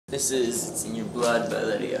This is It's in Your Blood by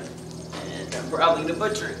Lydia. And I'm probably gonna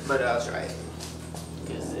butcher it, but I'll try it.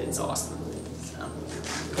 Because it's awesome. So.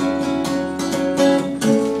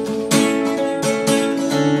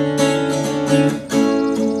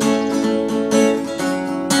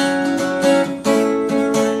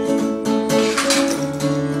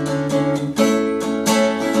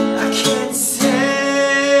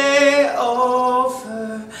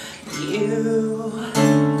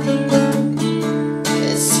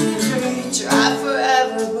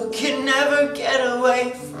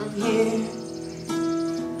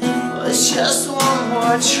 It's just one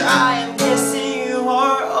more try. I'm guessing you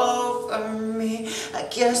are over me. I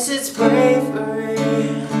guess it's bravery,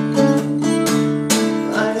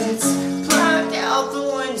 but it's blacked out the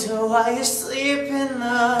window while you sleep in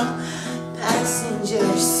the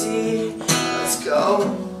passenger seat. Let's go.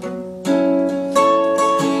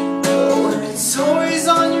 But when it's always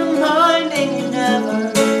on your mind and you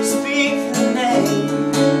never speak the name,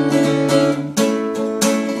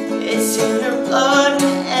 it's in your blood.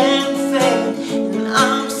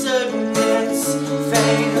 I'm certain it's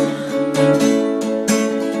fame.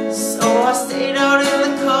 So I stayed out in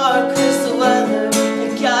the car cause the weather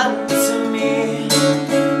had gotten to me.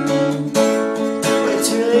 But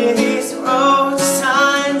truly these roads,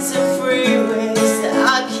 signs and freeways that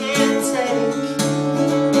I can't take.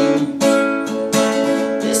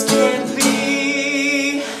 This can't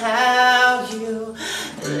be how you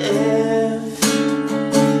live.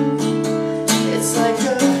 It's like a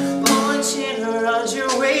around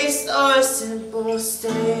your waist or a simple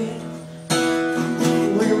state.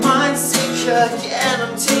 When your mind's sick again,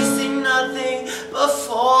 I'm tasting nothing but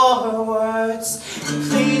four words.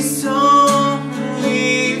 Please don't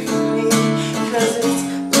leave me, cause it's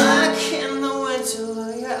black in the winter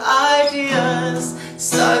while your ideas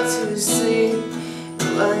start to sleep,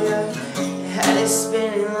 while your head is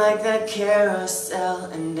spinning like that carousel.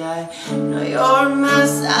 And I know you're a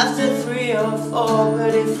mess after 3 or 4,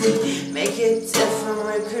 but if we make it different,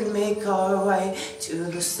 we could make our way to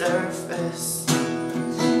the surface.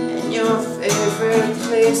 And your favorite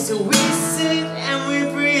place where we sit and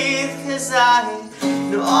we breathe, cause I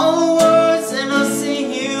know all the words and I'll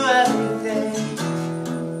sing you everything.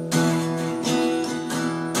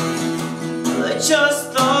 Let your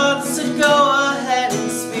thoughts to go ahead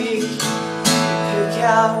and speak. Pick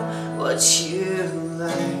out what you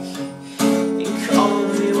like and call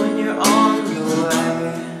me when you're on the way.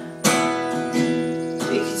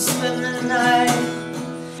 We could spend the night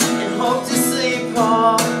and hope to sleep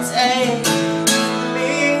all day. For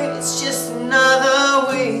me, it's just another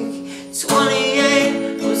week.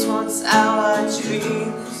 28 was once our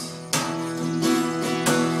dreams.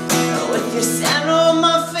 With your sand on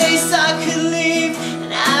my face, I could leave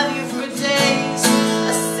and have you for days.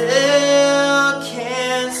 I still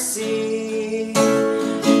can't see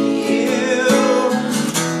you.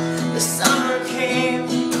 The summer came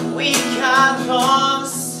and we got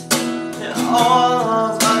lost, and all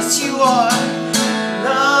of us, you are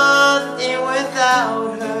nothing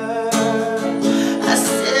without her. I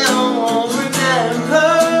still won't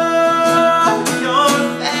remember your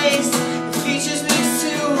face. The features mix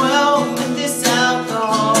too well with this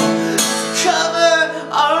alcohol. Cover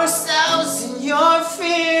ourselves in your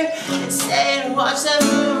fear and stay and watch that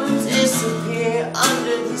moon disappear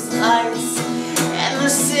under these lights. And the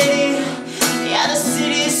city, yeah, the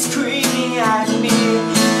city is screaming at me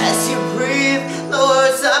as you breathe the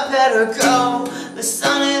words, I better go. The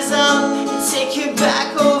sun is up and take you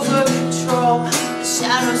back over control. The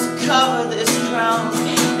shadows cover this ground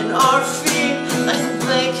and our feet like a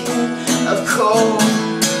blanket of cold.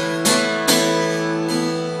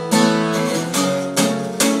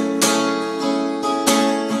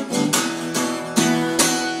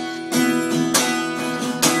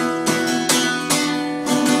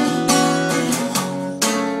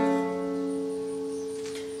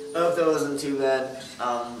 I hope that wasn't too bad.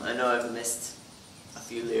 I know I've missed a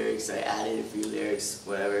few lyrics. I added a few lyrics,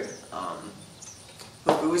 whatever.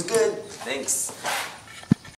 Hope it was good. Thanks.